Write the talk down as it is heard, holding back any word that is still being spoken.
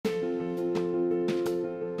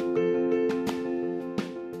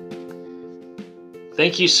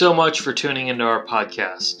Thank you so much for tuning into our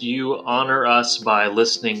podcast. You honor us by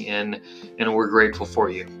listening in, and we're grateful for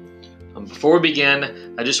you. Before we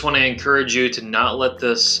begin, I just want to encourage you to not let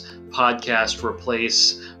this podcast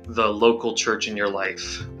replace the local church in your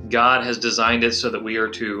life. God has designed it so that we are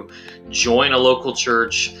to join a local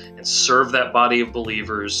church and serve that body of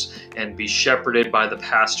believers and be shepherded by the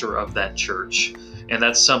pastor of that church. And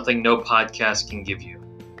that's something no podcast can give you.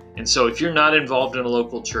 And so if you're not involved in a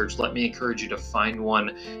local church, let me encourage you to find one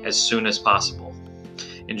as soon as possible.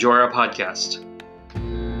 Enjoy our podcast.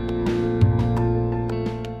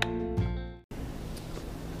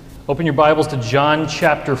 Open your Bibles to John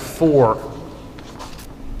chapter 4.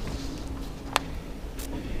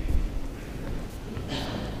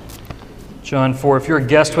 John 4. If you're a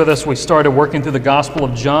guest with us, we started working through the Gospel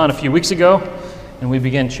of John a few weeks ago, and we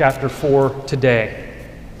begin chapter 4 today.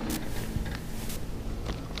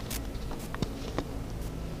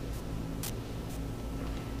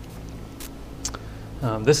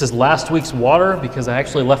 This is last week's water because I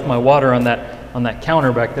actually left my water on that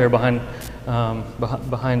counter back there behind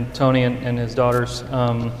Tony and his daughters.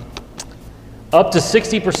 Up to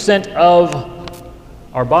 60% of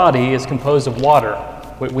our body is composed of water.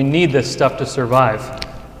 We need this stuff to survive.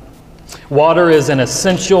 Water is an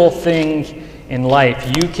essential thing in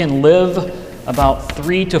life. You can live about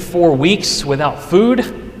 3 to 4 weeks without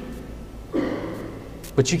food,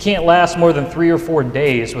 but you can't last more than 3 or 4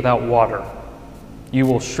 days without water. You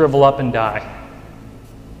will shrivel up and die.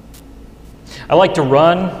 I like to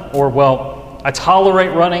run, I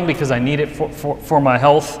tolerate running because I need it for my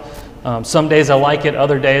health. Some days I like it,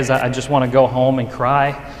 other days I just want to go home and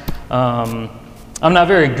cry. I'm not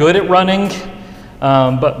very good at running,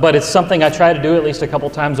 but it's something I try to do at least a couple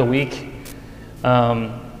times a week.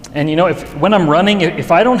 And you know, when I'm running,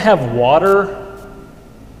 if I don't have water,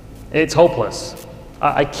 it's hopeless.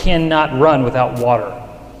 I cannot run without water.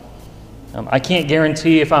 I can't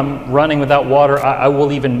guarantee if I'm running without water, I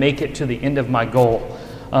will even make it to the end of my goal.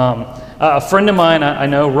 A friend of mine I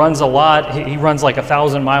know runs a lot. He runs like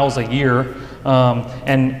 1,000 miles a year.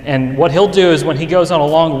 And what he'll do is when he goes on a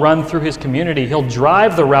long run through his community, he'll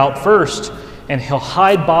drive the route first and he'll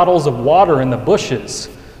hide bottles of water in the bushes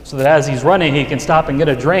so that as he's running, he can stop and get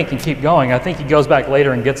a drink and keep going. I think he goes back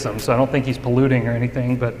later and gets them, so I don't think he's polluting or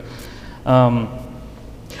anything. But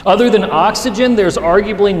other than oxygen, there's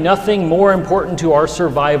arguably nothing more important to our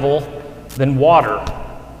survival than water.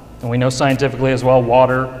 And we know scientifically as well,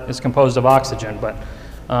 water is composed of oxygen. But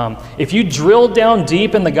if you drill down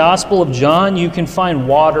deep in the Gospel of John, you can find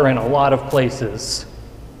water in a lot of places.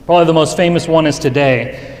 Probably the most famous one is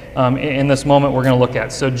today, in this moment we're going to look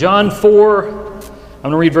at. So John 4, I'm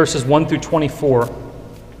going to read verses 1 through 24.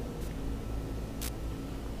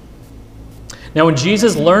 Now when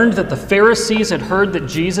Jesus learned that the Pharisees had heard that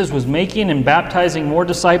Jesus was making and baptizing more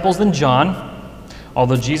disciples than John,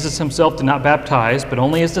 although Jesus himself did not baptize, but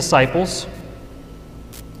only his disciples,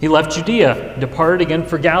 he left Judea, departed again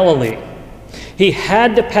for Galilee. He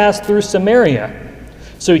had to pass through Samaria.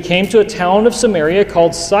 So he came to a town of Samaria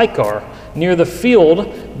called Sychar, near the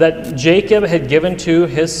field that Jacob had given to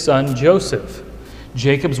his son Joseph.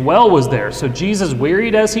 Jacob's well was there, so Jesus,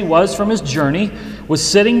 wearied as he was from his journey, was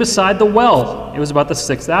sitting beside the well. It was about the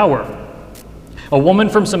 6th hour. A woman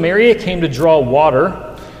from Samaria came to draw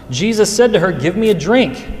water. Jesus said to her, "Give me a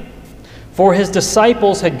drink." For his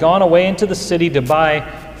disciples had gone away into the city to buy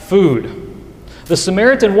food. The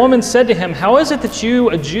Samaritan woman said to him, "How is it that you,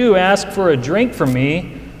 a Jew, ask for a drink from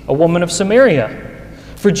me, a woman of Samaria?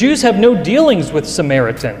 For Jews have no dealings with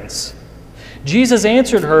Samaritans." Jesus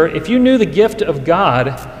answered her, "If you knew the gift of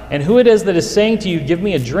God and who it is that is saying to you, 'Give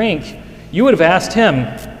me a drink,' you would have asked him,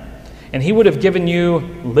 and he would have given you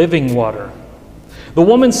living water." The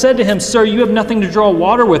woman said to him, "Sir, you have nothing to draw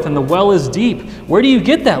water with, and the well is deep. Where do you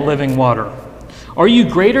get that living water? Are you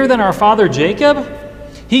greater than our father Jacob?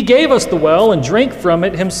 He gave us the well and drank from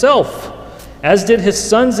it himself, as did his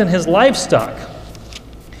sons and his livestock."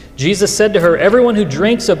 Jesus said to her, "Everyone who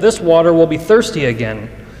drinks of this water will be thirsty again.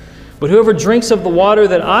 But whoever drinks of the water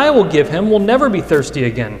that I will give him will never be thirsty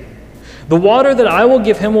again. The water that I will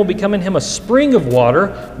give him will become in him a spring of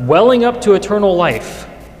water, welling up to eternal life."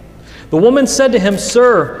 The woman said to him,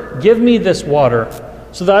 "Sir, give me this water,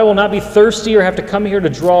 so that I will not be thirsty or have to come here to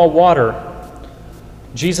draw water."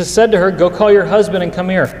 Jesus said to her, "Go call your husband and come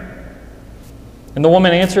here." And the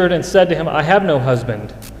woman answered and said to him, "I have no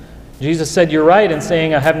husband." Jesus said, "You're right in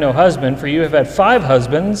saying, 'I have no husband,' for you have had 5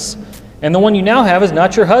 husbands, and the one you now have is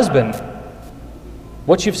not your husband.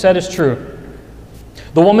 What you've said is true."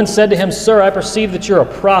 The woman said to him, "Sir, I perceive that you're a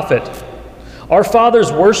prophet. Our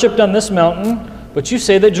fathers worshipped on this mountain, but you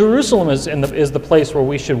say that Jerusalem is the place where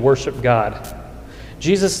we should worship God."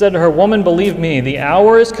 Jesus said to her, "Woman, believe me, the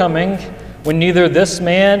hour is coming when neither this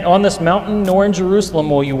man on this mountain nor in Jerusalem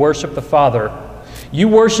will you worship the Father. You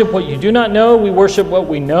worship what you do not know, we worship what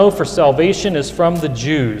we know, for salvation is from the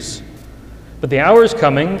Jews. But the hour is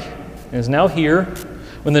coming, and is now here,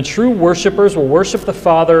 when the true worshipers will worship the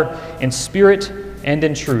Father in spirit and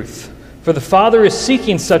in truth. For the Father is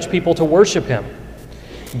seeking such people to worship him.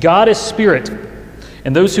 God is spirit,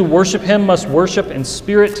 and those who worship him must worship in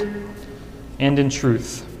spirit and in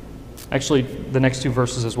truth." Actually, the next two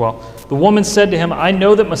verses as well. "The woman said to him, I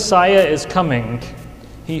know that Messiah is coming,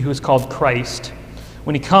 he who is called Christ.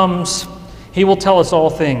 When he comes, he will tell us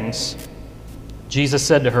all things." Jesus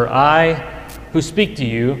said to her, "I who speak to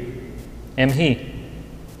you am he."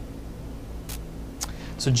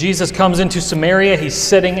 So Jesus comes into Samaria. He's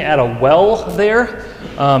sitting at a well there,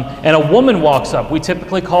 and a woman walks up. We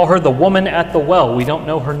typically call her the woman at the well. We don't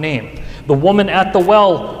know her name. The woman at the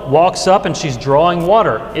well walks up and she's drawing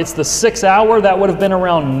water. It's the 6th hour. That would have been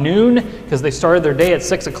around noon because they started their day at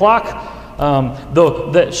 6 o'clock.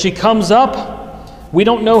 She comes up. We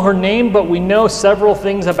don't know her name, but we know several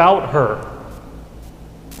things about her.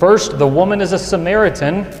 First, the woman is a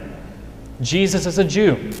Samaritan. Jesus is a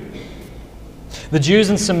Jew. The Jews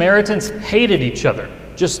and Samaritans hated each other,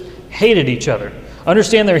 just hated each other.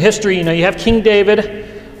 Understand their history. You have King David.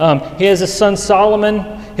 He has his son Solomon.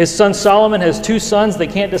 His son Solomon has 2 sons. They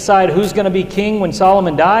can't decide who's going to be king when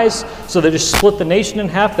Solomon dies, so they just split the nation in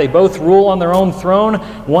half. They both rule on their own throne,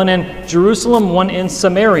 one in Jerusalem, one in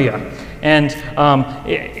Samaria. And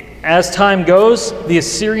as time goes, the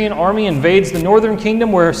Assyrian army invades the northern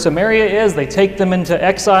kingdom where Samaria is. They take them into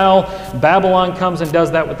exile. Babylon comes and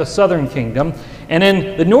does that with the southern kingdom. And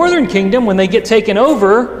in the northern kingdom, when they get taken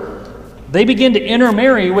over, they begin to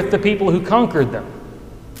intermarry with the people who conquered them.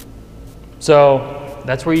 So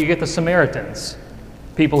that's where you get the Samaritans,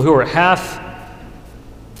 people who are half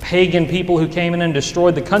pagan people who came in and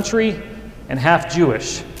destroyed the country, and half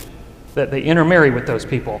Jewish, that they intermarry with those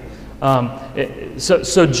people.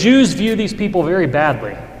 So Jews view these people very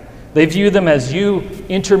badly. They view them as you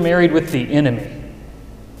intermarried with the enemy.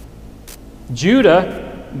 Judah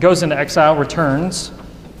goes into exile, returns,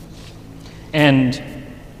 and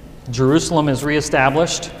Jerusalem is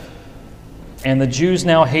reestablished, and the Jews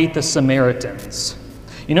now hate the Samaritans.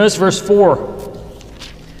 You notice verse 4.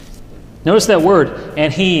 Notice that word,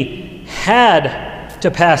 and he had to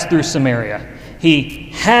pass through Samaria.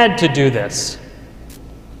 He had to do this.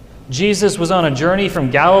 Jesus was on a journey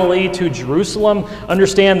from Galilee to Jerusalem.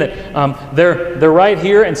 Understand that they're right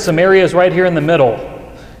here, and Samaria is right here in the middle.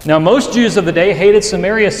 Now, most Jews of the day hated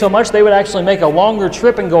Samaria so much they would actually make a longer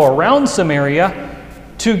trip and go around Samaria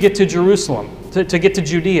to get to Jerusalem, to get to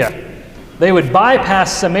Judea. They would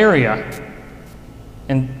bypass Samaria.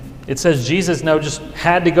 And it says Jesus just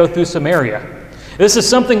had to go through Samaria. This is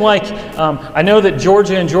something like, I know that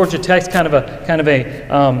Georgia and Georgia Tech's kind of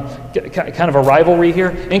a rivalry here.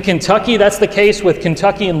 In Kentucky, that's the case with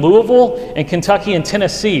Kentucky and Louisville, and Kentucky and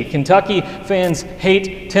Tennessee. Kentucky fans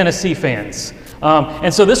hate Tennessee fans.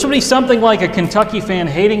 And so this would be something like a Kentucky fan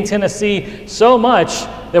hating Tennessee so much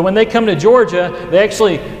that when they come to Georgia, they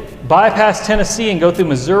actually bypass Tennessee and go through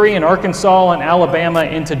Missouri and Arkansas and Alabama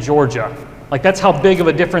into Georgia. Like, that's how big of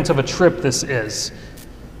a difference of a trip this is.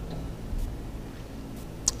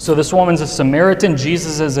 So this woman's a Samaritan.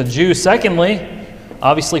 Jesus is a Jew. Secondly,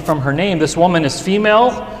 obviously from her name, this woman is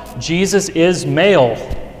female. Jesus is male.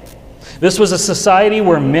 This was a society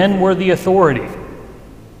where men were the authority.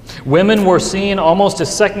 Women were seen almost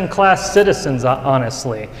as second-class citizens,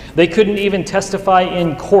 honestly. They couldn't even testify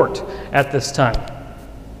in court at this time.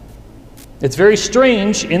 It's very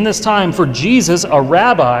strange in this time for Jesus, a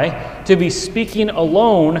rabbi, to be speaking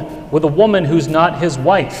alone with a woman who's not his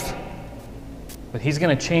wife. But he's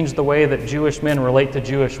going to change the way that Jewish men relate to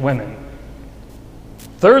Jewish women.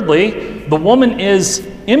 Thirdly, the woman is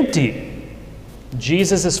empty.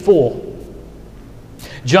 Jesus is full.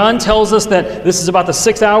 John tells us that this is about the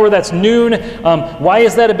 6th hour, that's noon. Why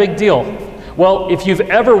is that a big deal? Well, if you've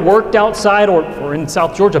ever worked outside or in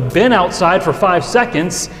South Georgia, been outside for 5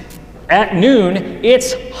 seconds, at noon,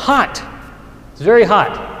 it's hot. It's very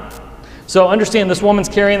hot. So understand, this woman's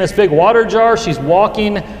carrying this big water jar. She's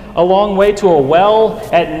walking a long way to a well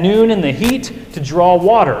at noon in the heat to draw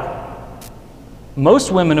water.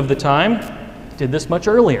 Most women of the time did this much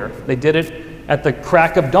earlier. They did it at the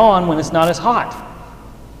crack of dawn when it's not as hot.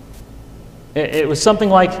 It was something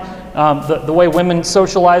like the way women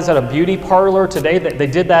socialize at a beauty parlor today. They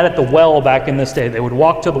did that at the well back in this day. They would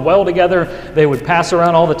walk to the well together. They would pass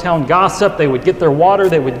around all the town gossip. They would get their water.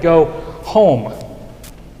 They would go home.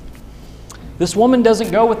 This woman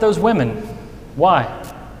doesn't go with those women. Why?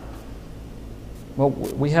 Well,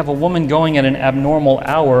 we have a woman going at an abnormal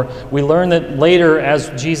hour. We learn that later as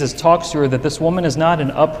Jesus talks to her that this woman is not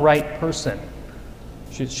an upright person.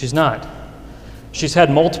 She's not. She's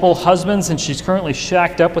had multiple husbands and she's currently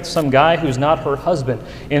shacked up with some guy who's not her husband.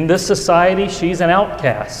 In this society, she's an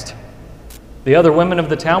outcast. The other women of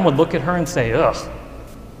the town would look at her and say, ugh,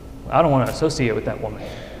 I don't want to associate with that woman.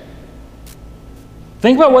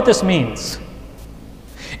 Think about what this means.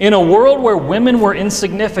 In a world where women were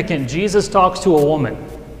insignificant, Jesus talks to a woman.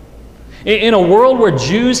 In a world where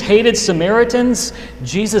Jews hated Samaritans,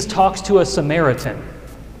 Jesus talks to a Samaritan.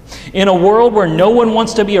 In a world where no one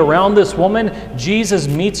wants to be around this woman, Jesus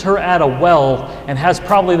meets her at a well and has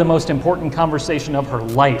probably the most important conversation of her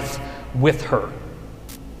life with her.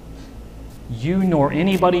 You nor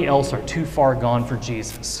anybody else are too far gone for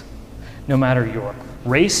Jesus. No matter your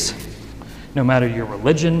race, no matter your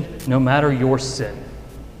religion, no matter your sin.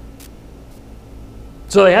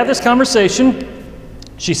 So they have this conversation.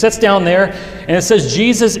 She sits down there, and it says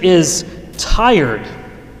Jesus is tired.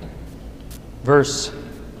 Verse,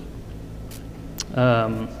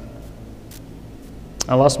 I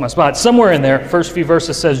lost my spot. Somewhere in there, first few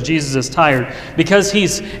verses says Jesus is tired because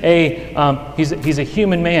he's a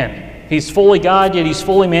human man. He's fully God, yet he's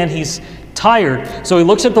fully man. He's tired. So he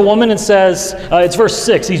looks at the woman and says, it's verse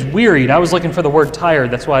 6, he's wearied. I was looking for the word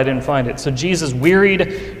tired, that's why I didn't find it. So Jesus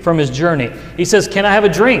wearied from his journey. He says, can I have a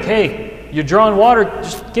drink? Hey, you're drawing water,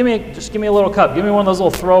 just give me a little cup. Give me one of those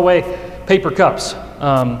little throwaway paper cups.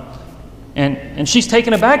 And she's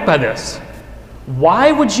taken aback by this.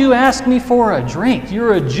 Why would you ask me for a drink?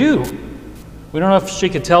 You're a Jew. We don't know if she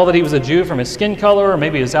could tell that he was a Jew from his skin color or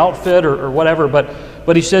maybe his outfit or whatever,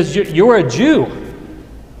 but he says, you're a Jew.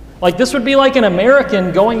 Like this would be like an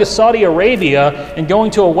American going to Saudi Arabia and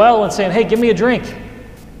going to a well and saying, hey, give me a drink.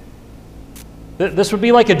 This would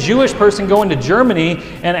be like a Jewish person going to Germany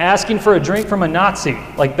and asking for a drink from a Nazi.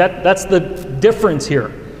 Like that's the difference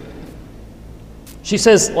here. She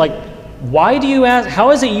says, like, why do you ask,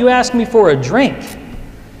 how is it you ask me for a drink?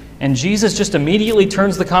 And Jesus just immediately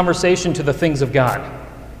turns the conversation to the things of God.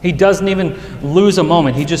 He doesn't even lose a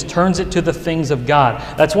moment. He just turns it to the things of God.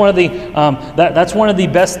 That's one of the that's one of the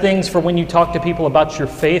best things for when you talk to people about your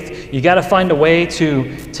faith. You got to find a way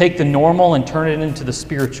to take the normal and turn it into the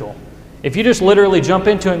spiritual. If you just literally jump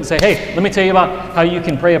into it and say, "Hey, let me tell you about how you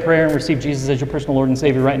can pray a prayer and receive Jesus as your personal Lord and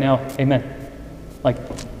Savior right now," amen. Like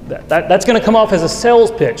that's going to come off as a sales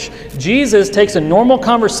pitch. Jesus takes a normal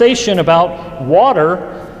conversation about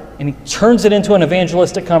water and he turns it into an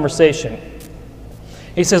evangelistic conversation.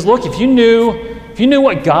 He says, look, if you knew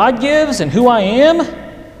what God gives and who I am,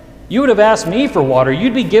 you would have asked me for water.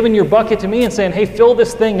 You'd be giving your bucket to me and saying, hey, fill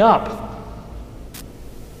this thing up.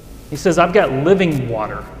 He says, I've got living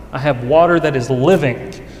water. I have water that is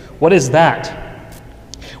living. What is that?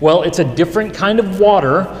 Well, it's a different kind of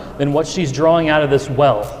water than what she's drawing out of this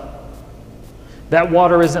well. That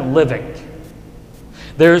water isn't living.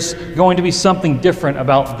 There's going to be something different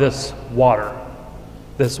about this water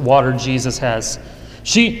Jesus has.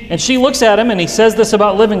 She looks at him and he says this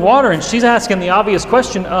about living water, and she's asking the obvious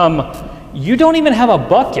question, you don't even have a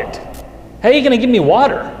bucket. How are you going to give me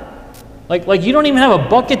water? Like you don't even have a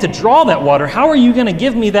bucket to draw that water. How are you going to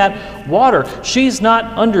give me that water? She's not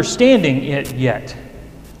understanding it yet.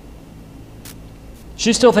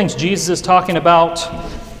 She still thinks Jesus is talking about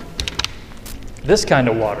this kind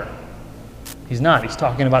of water. He's not. He's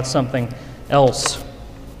talking about something else.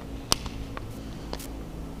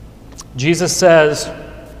 Jesus says,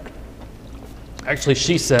 actually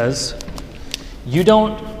she says,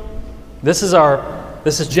 this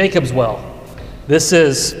is Jacob's well. This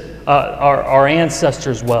is our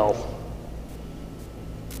ancestors' well.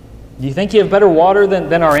 Do you think you have better water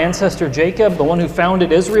than our ancestor Jacob, the one who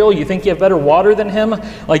founded Israel? You think you have better water than him?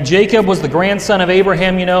 Like Jacob was the grandson of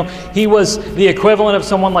Abraham, he was the equivalent of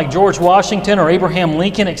someone like George Washington or Abraham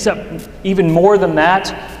Lincoln, except even more than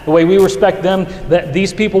that. The way we respect them, that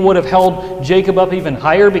these people would have held Jacob up even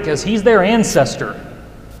higher because he's their ancestor.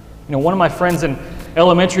 One of my friends in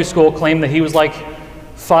elementary school claimed that he was like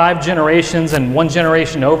 5 generations and 1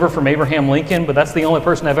 generation over from Abraham Lincoln, but that's the only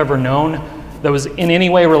person I've ever known that was in any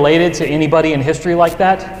way related to anybody in history like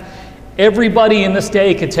that. Everybody in this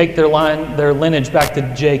day could take their lineage back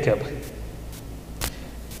to Jacob.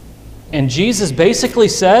 And Jesus basically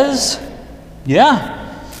says, yeah,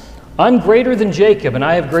 I'm greater than Jacob and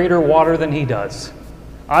I have greater water than he does.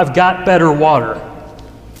 I've got better water.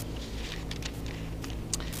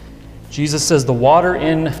 Jesus says the water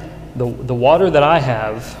that I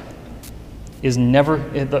have is never,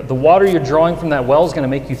 the water you're drawing from that well is going to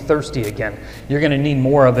make you thirsty again. You're going to need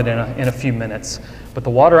more of it in a few minutes. But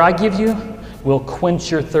the water I give you will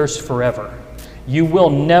quench your thirst forever. You will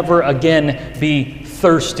never again be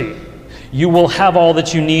thirsty. You will have all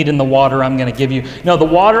that you need in the water I'm going to give you. No, the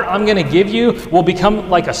water I'm going to give you will become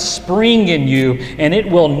like a spring in you, and it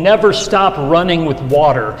will never stop running with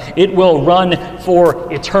water. It will run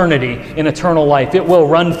for eternity, in eternal life. It will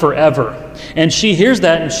run forever. And she hears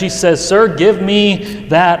that, and she says, "Sir, give me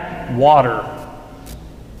that water."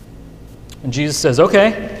 And Jesus says,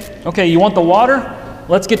 okay, you want the water?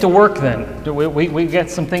 Let's get to work then. We got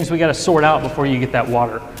some things we got to sort out before you get that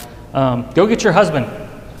water. Go get your husband.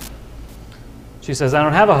 She says, "I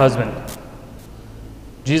don't have a husband."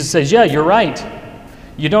 Jesus says, "Yeah, you're right.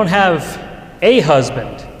 You don't have a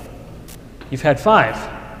husband. You've had 5.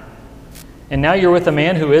 And now you're with a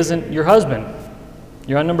man who isn't your husband.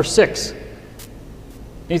 You're on number 6.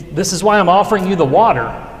 This is why I'm offering you the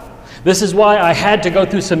water. This is why I had to go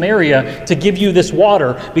through Samaria to give you this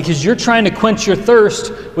water, because you're trying to quench your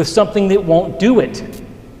thirst with something that won't do it."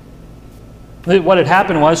 What had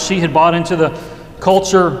happened was she had bought into the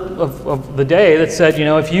culture of the day that said,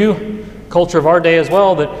 culture of our day as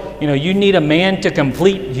well, that, you need a man to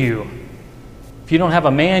complete you. If you don't have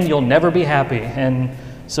a man, you'll never be happy. And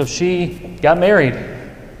so she got married.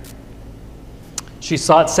 She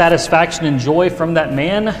sought satisfaction and joy from that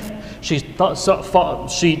man. She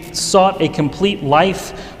sought a complete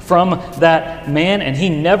life from that man, and he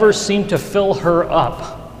never seemed to fill her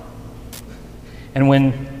up. And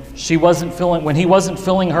when he wasn't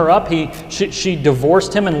filling her up, she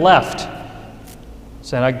divorced him and left.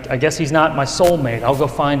 Said, I guess he's not my soulmate. I'll go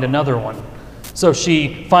find another one. So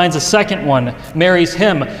she finds a second one, marries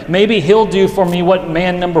him. Maybe he'll do for me what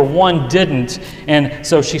man number 1 didn't. And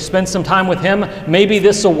so she spends some time with him. Maybe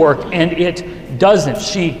this will work. And it doesn't.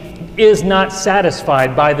 She is not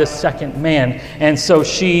satisfied by this second man. And so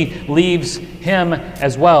she leaves him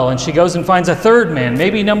as well. And she goes and finds a third man.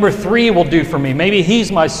 Maybe number 3 will do for me. Maybe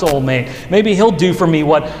he's my soulmate. Maybe he'll do for me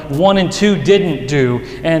what 1 and 2 didn't do.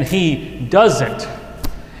 And he doesn't.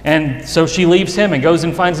 And so she leaves him and goes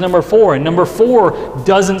and finds number 4. And number 4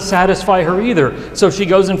 doesn't satisfy her either. So she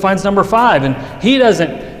goes and finds number 5. And he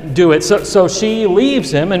doesn't do it. So she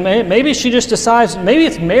leaves him. And maybe she just decides, maybe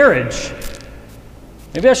it's marriage.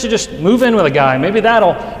 Maybe I should just move in with a guy. Maybe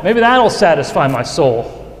that'll satisfy my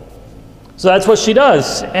soul. So that's what she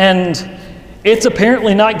does. And it's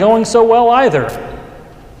apparently not going so well either.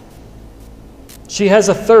 She has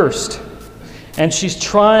a thirst. And she's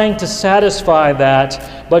trying to satisfy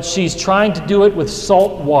that, but she's trying to do it with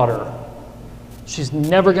salt water. She's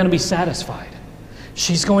never going to be satisfied.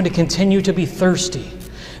 She's going to continue to be thirsty.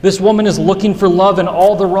 This woman is looking for love in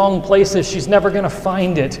all the wrong places. She's never going to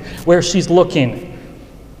find it where she's looking.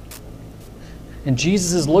 And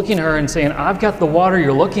Jesus is looking at her and saying, "I've got the water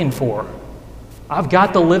you're looking for. I've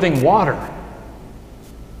got the living water.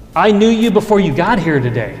 I knew you before you got here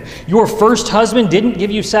today. Your first husband didn't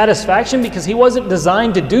give you satisfaction because he wasn't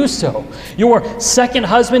designed to do so. Your second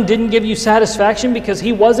husband didn't give you satisfaction because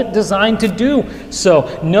he wasn't designed to do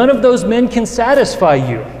so. None of those men can satisfy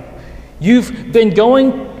you. You've been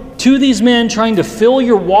going to these men trying to fill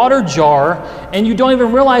your water jar, and you don't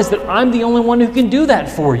even realize that I'm the only one who can do that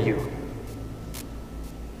for you."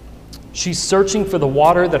 She's searching for the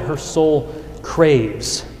water that her soul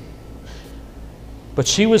craves. But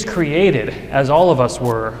she was created, as all of us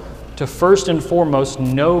were, to first and foremost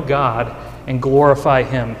know God and glorify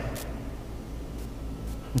Him.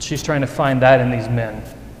 And she's trying to find that in these men.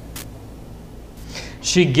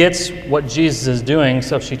 She gets what Jesus is doing,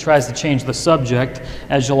 so she tries to change the subject,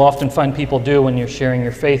 as you'll often find people do when you're sharing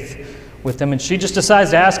your faith with them. And she just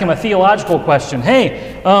decides to ask him a theological question.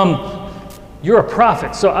 "Hey, you're a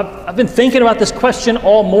prophet, so I've been thinking about this question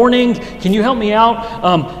all morning. Can you help me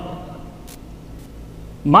out?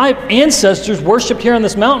 My ancestors worshipped here on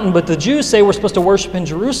this mountain, but the Jews say we're supposed to worship in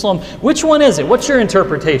Jerusalem. Which one is it? What's your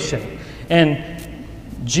interpretation?" And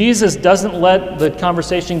Jesus doesn't let the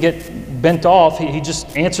conversation get bent off. He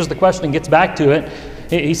just answers the question and gets back to it.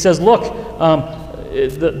 He says, "Look,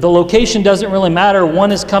 the location doesn't really matter.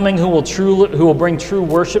 One is coming who will bring true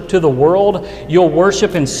worship to the world. You'll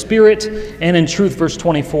worship in spirit and in truth." Verse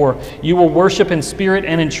 24. "You will worship in spirit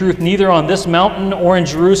and in truth, neither on this mountain or in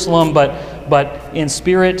Jerusalem, but in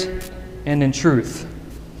spirit and in truth."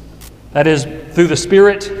 That is, through the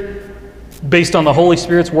Spirit, based on the Holy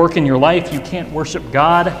Spirit's work in your life. You can't worship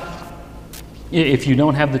God if you're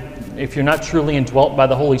not truly indwelt by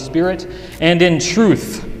the Holy Spirit. And in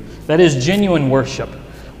truth, that is genuine worship.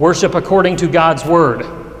 Worship according to God's Word.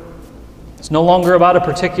 It's no longer about a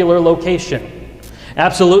particular location.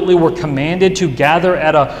 Absolutely, we're commanded to gather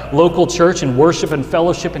at a local church and worship and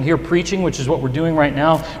fellowship and hear preaching, which is what we're doing right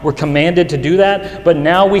now. We're commanded to do that, but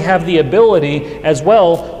now we have the ability as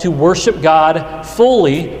well to worship God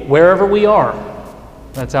fully wherever we are.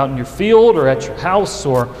 That's out in your field or at your house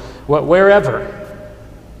or wherever.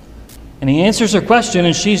 And he answers her question,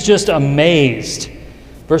 and she's just amazed.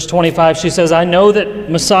 Verse 25, she says, I know that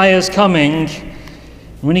Messiah is coming.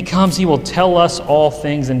 When he comes, he will tell us all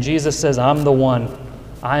things. And Jesus says, I'm the one.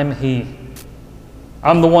 I'm he.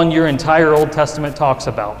 I'm the one your entire Old Testament talks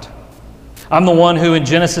about. I'm the one who in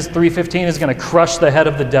Genesis 3:15 is going to crush the head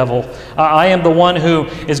of the devil. I am the one who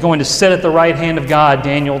is going to sit at the right hand of God,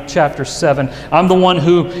 Daniel chapter 7. I'm the one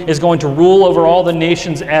who is going to rule over all the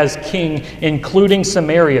nations as king, including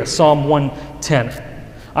Samaria, Psalm 110.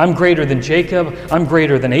 I'm greater than Jacob, I'm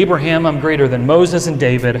greater than Abraham, I'm greater than Moses and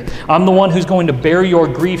David. I'm the one who's going to bear your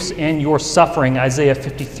griefs and your suffering, Isaiah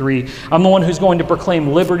 53. I'm the one who's going to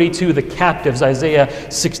proclaim liberty to the captives, Isaiah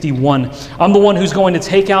 61. I'm the one who's going to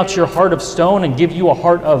take out your heart of stone and give you a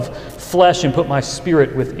heart of flesh and put my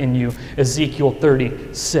spirit within you, Ezekiel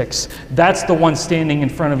 36. That's the one standing in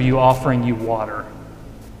front of you offering you water.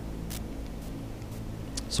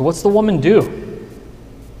 So what's the woman do?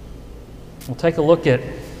 We'll take a look at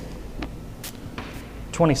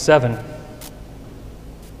 27.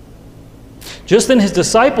 Just then his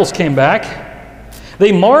disciples came back.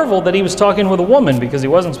 They marveled that he was talking with a woman because he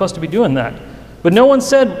wasn't supposed to be doing that. But no one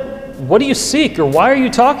said, what do you seek, or why are you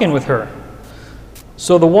talking with her?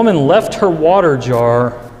 So the woman left her water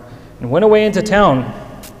jar and went away into town,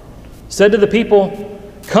 said to the people,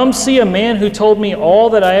 come see a man who told me all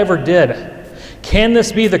that I ever did. Can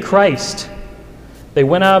this be the Christ? They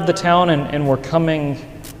went out of the town and were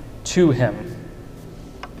coming to him.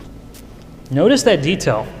 Notice that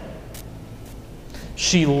detail.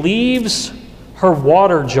 She leaves her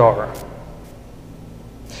water jar.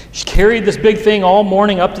 She carried this big thing all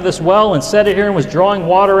morning up to this well and set it here and was drawing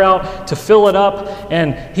water out to fill it up.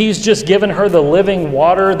 And he's just given her the living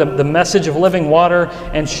water, the message of living water.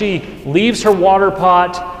 And she leaves her water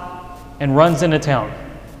pot and runs into town.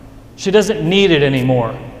 She doesn't need it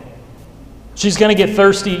anymore. She's going to get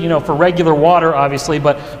thirsty, for regular water, obviously,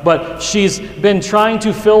 but she's been trying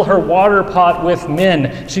to fill her water pot with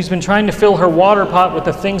men. She's been trying to fill her water pot with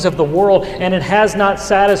the things of the world, and it has not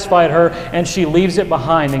satisfied her, and she leaves it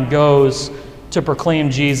behind and goes to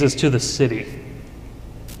proclaim Jesus to the city.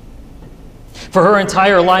 For her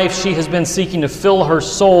entire life, she has been seeking to fill her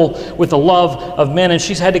soul with the love of men, and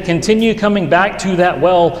she's had to continue coming back to that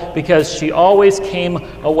well because she always came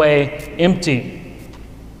away empty.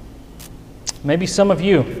 Maybe some of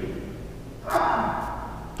you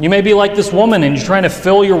may be like this woman and you're trying to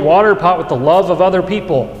fill your water pot with the love of other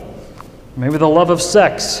people. Maybe the love of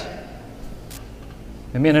sex.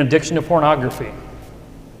 Maybe an addiction to pornography.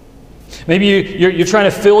 Maybe you're trying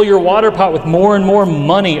to fill your water pot with more and more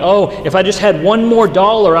money. Oh, if I just had one more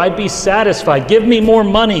dollar, I'd be satisfied. Give me more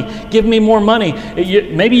money. Give me more money.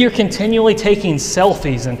 Maybe you're continually taking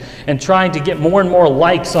selfies and trying to get more and more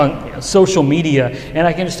likes on social media. And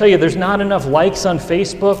I can just tell you, there's not enough likes on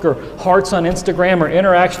Facebook or hearts on Instagram or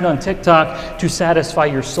interaction on TikTok to satisfy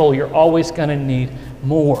your soul. You're always going to need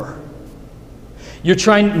more.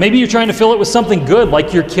 Maybe you're trying to fill it with something good,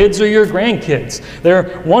 like your kids or your grandkids.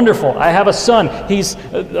 They're wonderful. I have a son. He's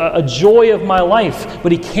a joy of my life,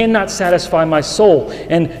 but he cannot satisfy my soul.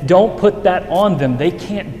 And don't put that on them. They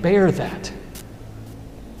can't bear that.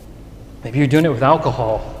 Maybe you're doing it with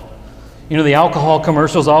alcohol. The alcohol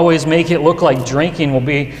commercials always make it look like drinking will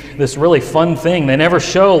be this really fun thing. They never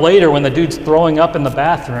show later when the dude's throwing up in the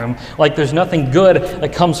bathroom. Like there's nothing good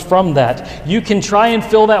that comes from that. You can try and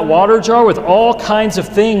fill that water jar with all kinds of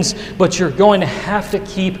things, but you're going to have to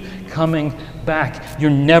keep coming back. You're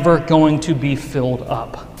never going to be filled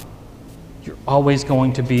up. You're always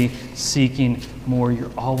going to be seeking more.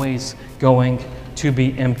 You're always going to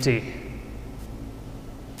be empty.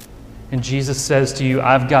 And Jesus says to you,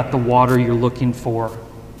 I've got the water you're looking for.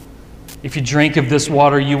 If you drink of this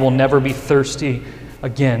water, you will never be thirsty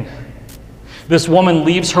again. This woman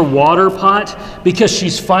leaves her water pot because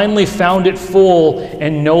she's finally found it full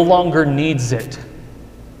and no longer needs it.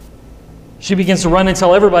 She begins to run and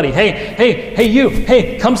tell everybody,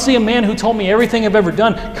 hey, come see a man who told me everything I've ever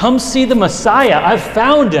done. Come see the Messiah. I've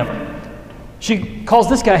found him. She calls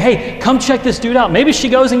this guy, hey, come check this dude out. Maybe she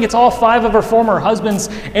goes and gets all 5 of her former husbands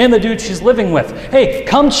and the dude she's living with. Hey,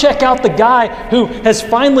 come check out the guy who has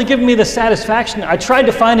finally given me the satisfaction I tried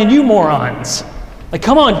to find in you morons. Like,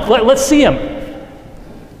 come on, let's see him.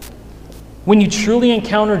 When you truly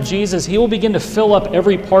encounter Jesus, he will begin to fill up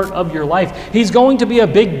every part of your life. He's going to be a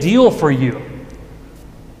big deal for you.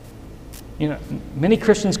 Many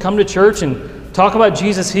Christians come to church and talk about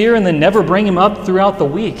Jesus here and then never bring him up throughout the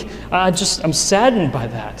week. I'm saddened by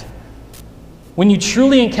that. When you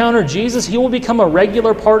truly encounter Jesus, he will become a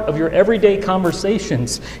regular part of your everyday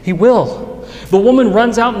conversations. He will. The woman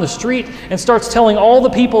runs out in the street and starts telling all the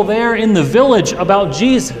people there in the village about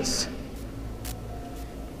Jesus.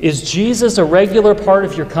 Is Jesus a regular part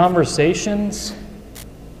of your conversations?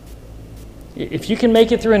 If you can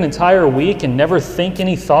make it through an entire week and never think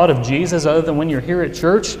any thought of Jesus other than when you're here at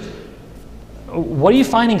church, what are you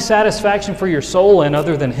finding satisfaction for your soul in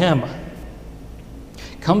other than him?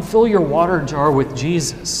 Come fill your water jar with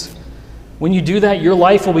Jesus. When you do that, your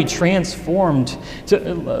life will be transformed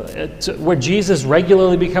to where Jesus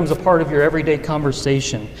regularly becomes a part of your everyday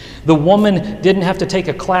conversation. The woman didn't have to take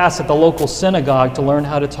a class at the local synagogue to learn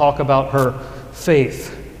how to talk about her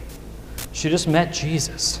faith. She just met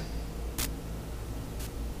Jesus.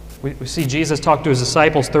 We see Jesus talk to his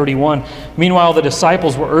disciples, 31. Meanwhile, the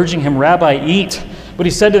disciples were urging him, "Rabbi, eat." But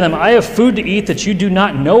he said to them, "I have food to eat that you do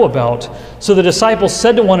not know about." So the disciples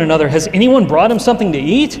said to one another, "Has anyone brought him something to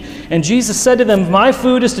eat?" And Jesus said to them, "My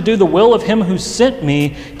food is to do the will of him who sent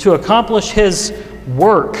me to accomplish his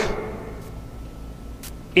work."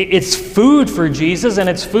 It's food for Jesus, and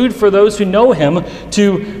it's food for those who know him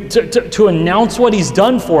to announce what he's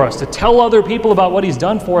done for us, to tell other people about what he's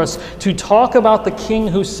done for us, to talk about the King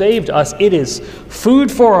who saved us. It is food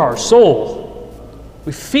for our soul.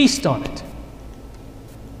 We feast on it.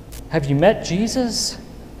 Have you met Jesus?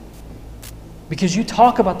 Because you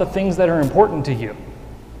talk about the things that are important to you.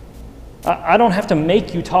 I don't have to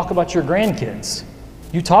make you talk about your grandkids.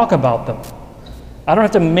 You talk about them. I don't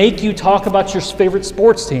have to make you talk about your favorite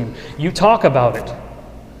sports team. You talk about it.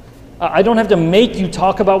 I don't have to make you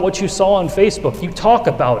talk about what you saw on Facebook. You talk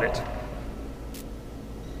about it.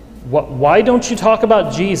 Why don't you talk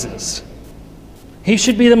about Jesus? He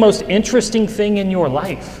should be the most interesting thing in your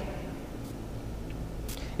life.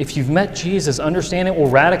 If you've met Jesus, understand it will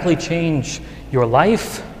radically change your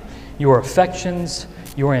life, your affections,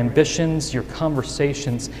 your ambitions, your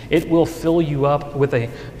conversations. It will fill you up with a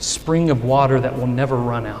spring of water that will never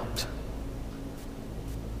run out.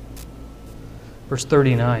 Verse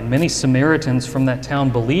 39, many Samaritans from that town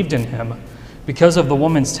believed in him because of the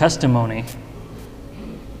woman's testimony.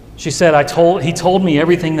 She said, he told me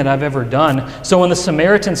everything that I've ever done. So when the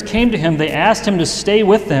Samaritans came to him, they asked him to stay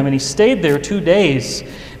with them, and he stayed there 2 days.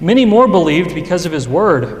 Many more believed because of his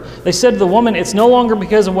word. They said to the woman, "It's no longer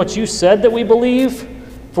because of what you said that we believe,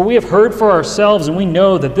 for we have heard for ourselves, and we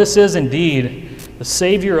know that this is indeed the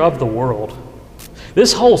Savior of the world."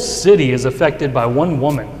 This whole city is affected by one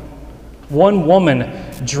woman. One woman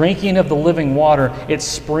drinking of the living water, it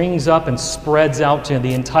springs up and spreads out to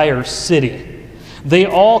the entire city. They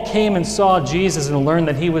all came and saw Jesus and learned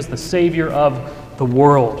that he was the Savior of the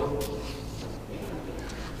world.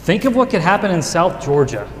 Think of what could happen in South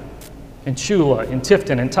Georgia, in Chula, in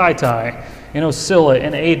Tifton, in Tai, in Ocilla,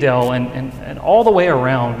 in Adel, and all the way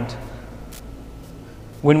around.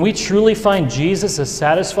 When we truly find Jesus as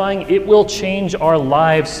satisfying, it will change our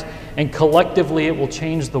lives, and collectively it will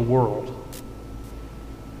change the world.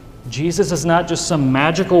 Jesus is not just some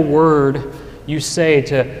magical word you say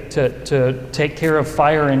to take care of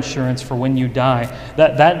fire insurance for when you die.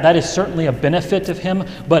 That is certainly a benefit of him,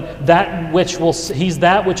 but he's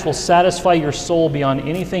that which will satisfy your soul beyond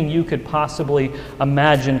anything you could possibly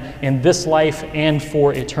imagine in this life and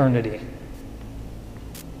for eternity.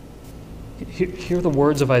 Hear the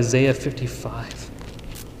words of Isaiah 55.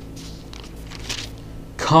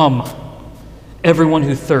 Come, everyone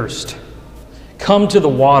who thirsts, come to the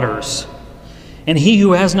waters. And he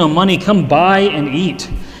who has no money, come buy and eat.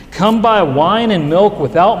 Come buy wine and milk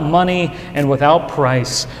without money and without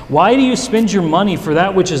price. Why do you spend your money for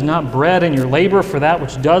that which is not bread, and your labor for that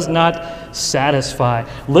which does not satisfy?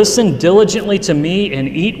 Listen diligently to me and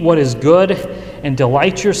eat what is good, and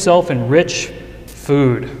delight yourself in rich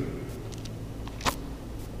food.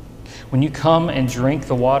 When you come and drink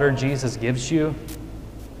the water Jesus gives you,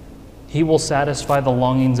 he will satisfy the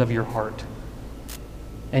longings of your heart.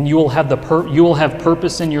 And you will have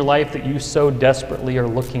purpose in your life that you so desperately are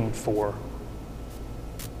looking for.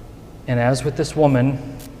 And as with this woman,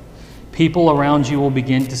 people around you will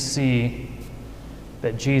begin to see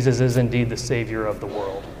that Jesus is indeed the Savior of the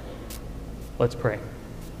world. Let's pray.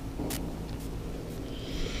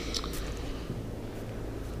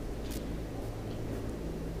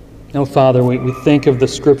 Now, Father, we think of the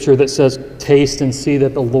scripture that says, "Taste and see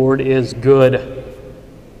that the Lord is good."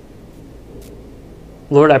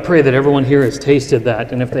 Lord, I pray that everyone here has tasted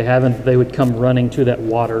that, and if they haven't, they would come running to that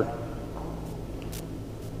water.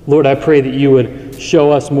 Lord, I pray that you would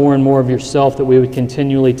show us more and more of yourself, that we would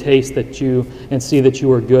continually taste that you and see that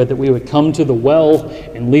you are good, that we would come to the well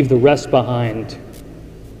and leave the rest behind.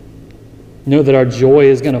 Know that our joy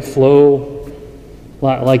is going to flow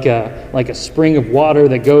like a spring of water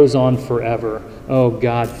that goes on forever. Oh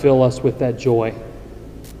God, fill us with that joy.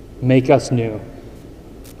 Make us new.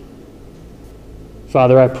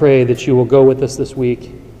 Father, I pray that you will go with us this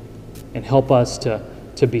week and help us to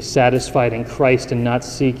be satisfied in Christ and not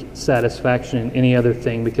seek satisfaction in any other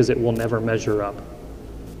thing, because it will never measure up.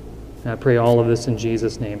 And I pray all of this in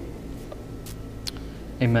Jesus' name.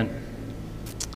 Amen.